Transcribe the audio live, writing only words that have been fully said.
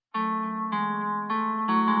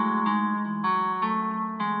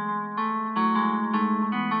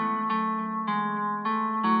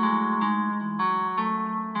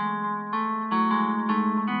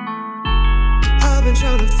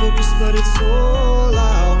focus, but it's so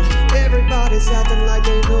loud. Everybody's acting like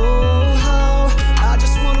they know how. I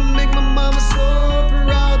just wanna make my mama so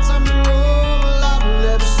proud. Time to roll out and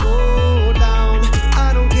never slow down.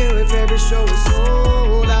 I don't care if every show is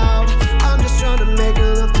sold out. I'm just trying to make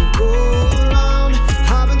enough to go around.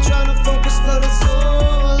 I've been trying to focus, but it's so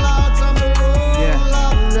loud. Time to roll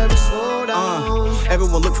out and never slow down.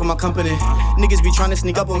 Everyone look for my company. Niggas be trying to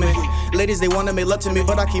sneak up on me. Ladies, they wanna make love to me,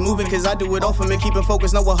 but I keep moving cause I do it all for me. Keeping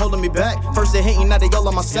focused, no one holding me back. First they hating, now they all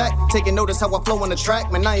on my sack. Taking notice how I flow on the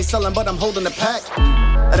track. Man, I ain't selling, but I'm holding the pack.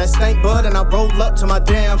 That stank bud and I roll up to my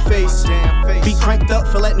damn face. Be cranked up,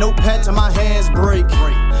 feel that notepad till my hands break.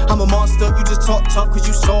 I'm a monster, you just talk tough cause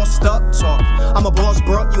you sauced up. I'm a boss,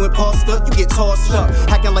 bruh, you imposter, you get tossed up.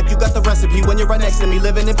 Hacking like you got the recipe when you're right next to me.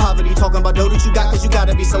 Living in poverty, talking about dough that you got cause you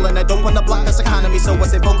gotta be selling that dope on the block, that's economy. So I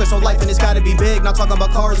say focus on life and it's gotta be big. Not talking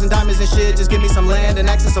about cars and diamonds and shit. Just give me some land and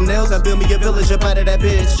access some nails and build me a village up out of that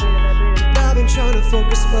bitch. I've been trying to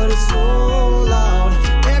focus, but it's so loud.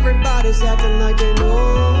 Everybody's acting like they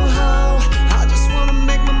know how. I just wanna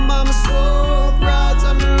make my mama so proud.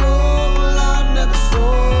 Time to roll out, never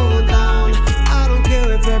slow down. I don't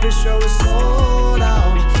care if every show is sold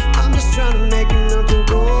out. I'm just trying to make enough to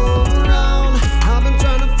go around. I've been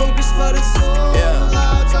trying to focus, but it's so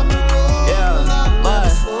loud. Time to roll out, never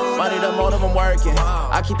slow down. Money, the motive, I'm working.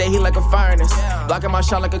 I keep that heat like a furnace, blocking my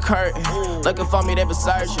shot like a curtain. Looking for me, they been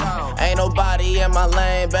searching. Ain't nobody in my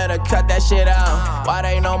lane, better cut that shit out. Why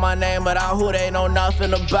they know my name, but out who they know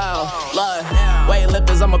nothing about? Look,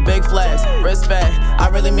 weightlifters, I'm a big flex. Respect, I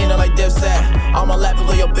really mean it like Dipset. On my lap is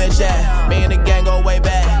where your bitch at. Me and the gang go way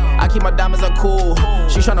back. I keep my diamonds up cool.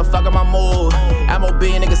 She tryna fuck up my mood. MOB,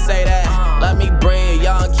 niggas say that. Let me breathe,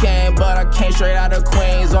 young king, but I came straight out of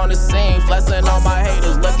Queens. On the scene, flexing on my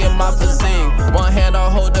haters, look at my physique. One hand I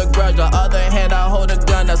hold the grudge, the other hand I hold a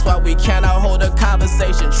gun. That's why we cannot hold a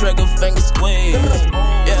conversation. Trigger finger squeeze.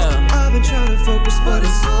 Yeah. I've been trying to focus, but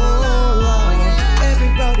it's so loud.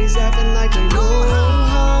 Everybody's acting like they know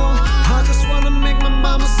how. I just wanna make my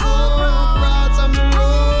mama so proud. Time to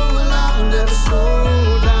roll out and never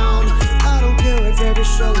slow down. I don't care if every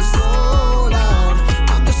show is sold out.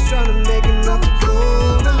 I'm just trying to make enough to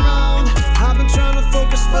go around. I've been trying to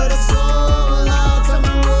focus, but it's so loud. Time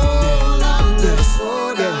to roll out and never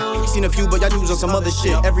slow down. Seen a few, but y'all dudes on some other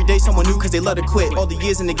shit. Every day someone new cause they love to quit. All the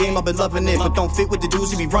years in the game I've been loving it, but don't fit with the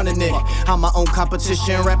dudes who be running it. I'm my own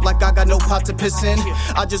competition, rap like I got no pot to piss in.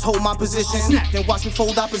 I just hold my position, then watch me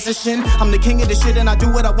fold opposition. I'm the king of this shit and I do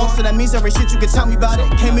what I want, so that means every shit you can tell me about it.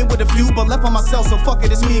 Came in with a few, but left on myself, so fuck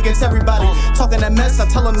it, it's me against everybody. Talking that mess, I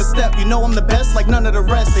tell them to step. You know I'm the best, like none of the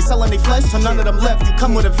rest. They selling they flesh, till none of them left. You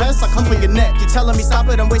come with a vest, I come for your neck. You telling me stop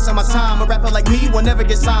it, I'm wasting my time. A rapper like me will never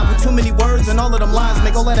get signed. With too many words and all of them lines,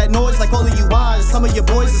 make all of that noise like all of you eyes. Some of your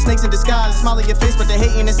boys are snakes in disguise. Smile on your face, but they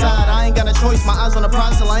hating inside. I ain't got a choice, my eyes on the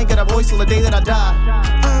prize, till I ain't got a voice till the day that I die.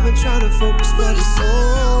 I've been trying to focus, but it's so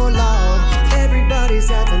loud. Everybody's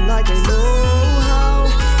acting like they know how.